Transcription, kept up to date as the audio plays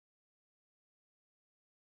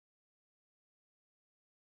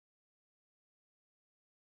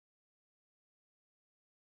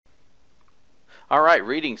All right,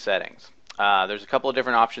 reading settings. There's a couple of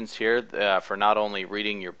different options here for not only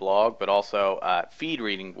reading your blog, but also feed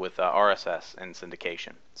reading with RSS and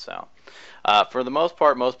syndication. So, for the most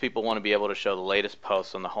part, most people want to be able to show the latest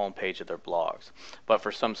posts on the home page of their blogs. But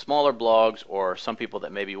for some smaller blogs or some people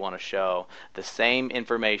that maybe want to show the same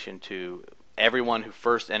information to everyone who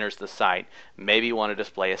first enters the site, maybe you want to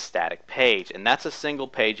display a static page, and that's a single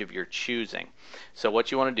page of your choosing. So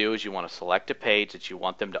what you want to do is you want to select a page that you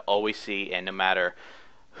want them to always see, and no matter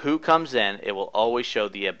who comes in, it will always show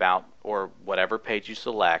the about or whatever page you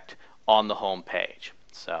select on the home page.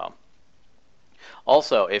 So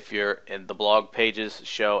also, if you're in the blog pages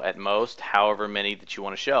show at most however many that you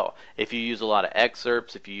want to show. If you use a lot of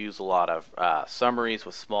excerpts, if you use a lot of summaries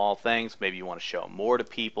with small things, maybe you want to show more to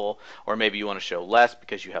people, or maybe you want to show less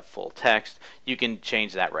because you have full text, you can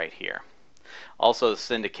change that right here. Also, the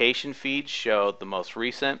syndication feeds show the most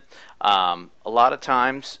recent. A lot of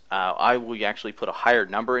times, I will actually put a higher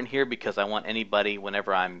number in here because I want anybody,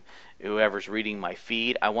 whoever's reading my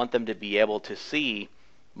feed, I want them to be able to see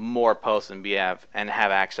more posts and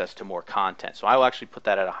have access to more content. So I will actually put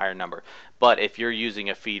that at a higher number. But if you're using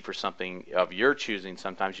a feed for something of your choosing,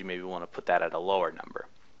 sometimes you maybe want to put that at a lower number.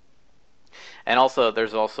 And also,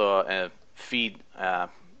 there's also a feed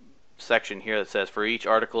section here that says for each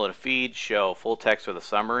article in a feed, show full text with a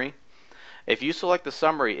summary. If you select the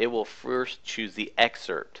summary, it will first choose the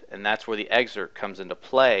excerpt, and that's where the excerpt comes into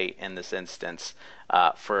play in this instance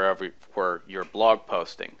for your blog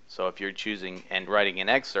posting. So if you're choosing and writing an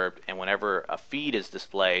excerpt, and whenever a feed is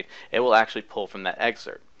displayed, it will actually pull from that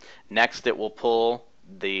excerpt. Next, it will pull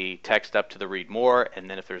the text up to the read more, and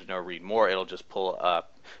then if there's no read more, it'll just pull up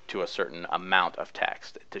to a certain amount of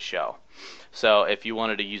text to show. So if you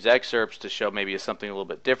wanted to use excerpts to show maybe something a little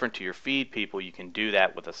bit different to your feed people, you can do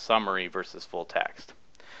that with a summary versus full text.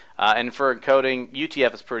 And for encoding,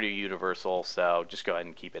 UTF is pretty universal, so just go ahead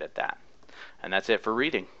and keep it at that. And that's it for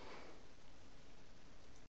reading.